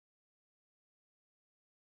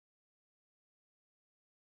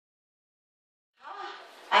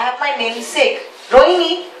I have my namesake,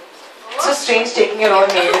 Rohini. It's so strange taking your own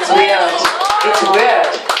name. It's weird. It's weird.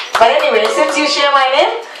 But anyway, since you share my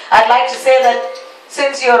name, I'd like to say that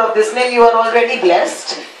since you're of this name, you are already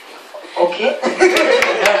blessed. Okay?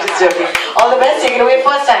 No, just joking. All the best. Take it away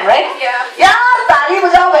first time, right? Yeah. Yeah, tali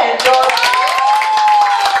bajao bencho.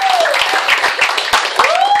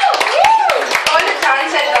 All the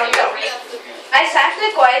chants at downtown. I sat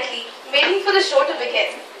there quietly, waiting for the show to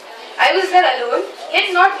begin. I was there alone, yet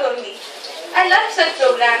not lonely. I love such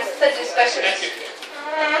programs, such discussions.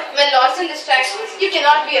 When lost in distractions, you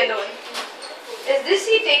cannot be alone. Is this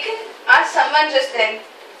seat taken? Asked someone just then.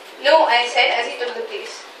 No, I said as he took the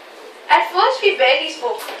place. At first we barely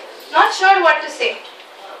spoke, not sure what to say.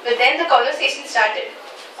 But then the conversation started.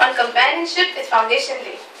 On companionship with Foundation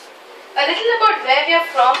Day. A little about where we are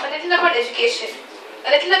from, a little about education. A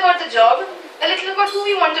little about the job, a little about who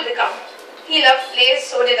we want to become. He loved plays,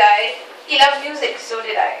 so did I. He loved music, so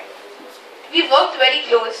did I. We worked very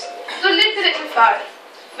close, though lived a little far.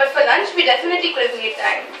 But for lunch we definitely could have made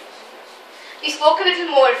time. We spoke a little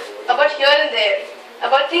more about here and there,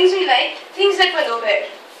 about things we liked, things that were nowhere.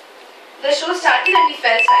 The show started and we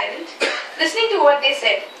fell silent, listening to what they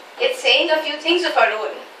said, yet saying a few things of our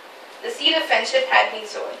own. The seed of friendship had been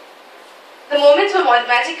sown. The moments were more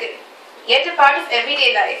magical, yet a part of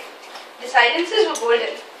everyday life. The silences were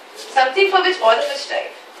golden, something for which all of us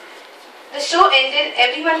strive. The show ended,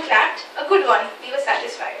 everyone clapped, a good one, we were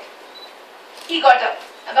satisfied. He got up,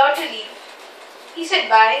 about to leave. He said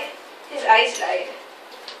bye, his eyes lied.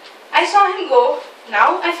 I saw him go,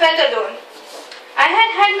 now I felt alone. I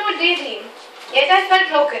had no daydream, yet I felt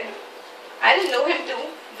broken. I didn't know him too,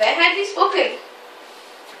 where had we spoken?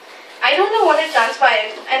 I don't know what had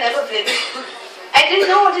transpired, I never will. I didn't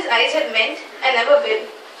know what his eyes had meant, I never will.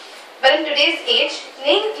 But in today's age,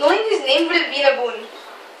 knowing his name would have been a boon.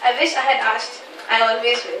 I wish I had asked, I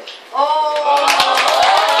always will. Oh my God!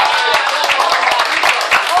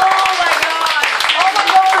 Oh my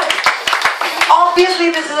God! Obviously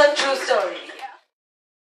this is a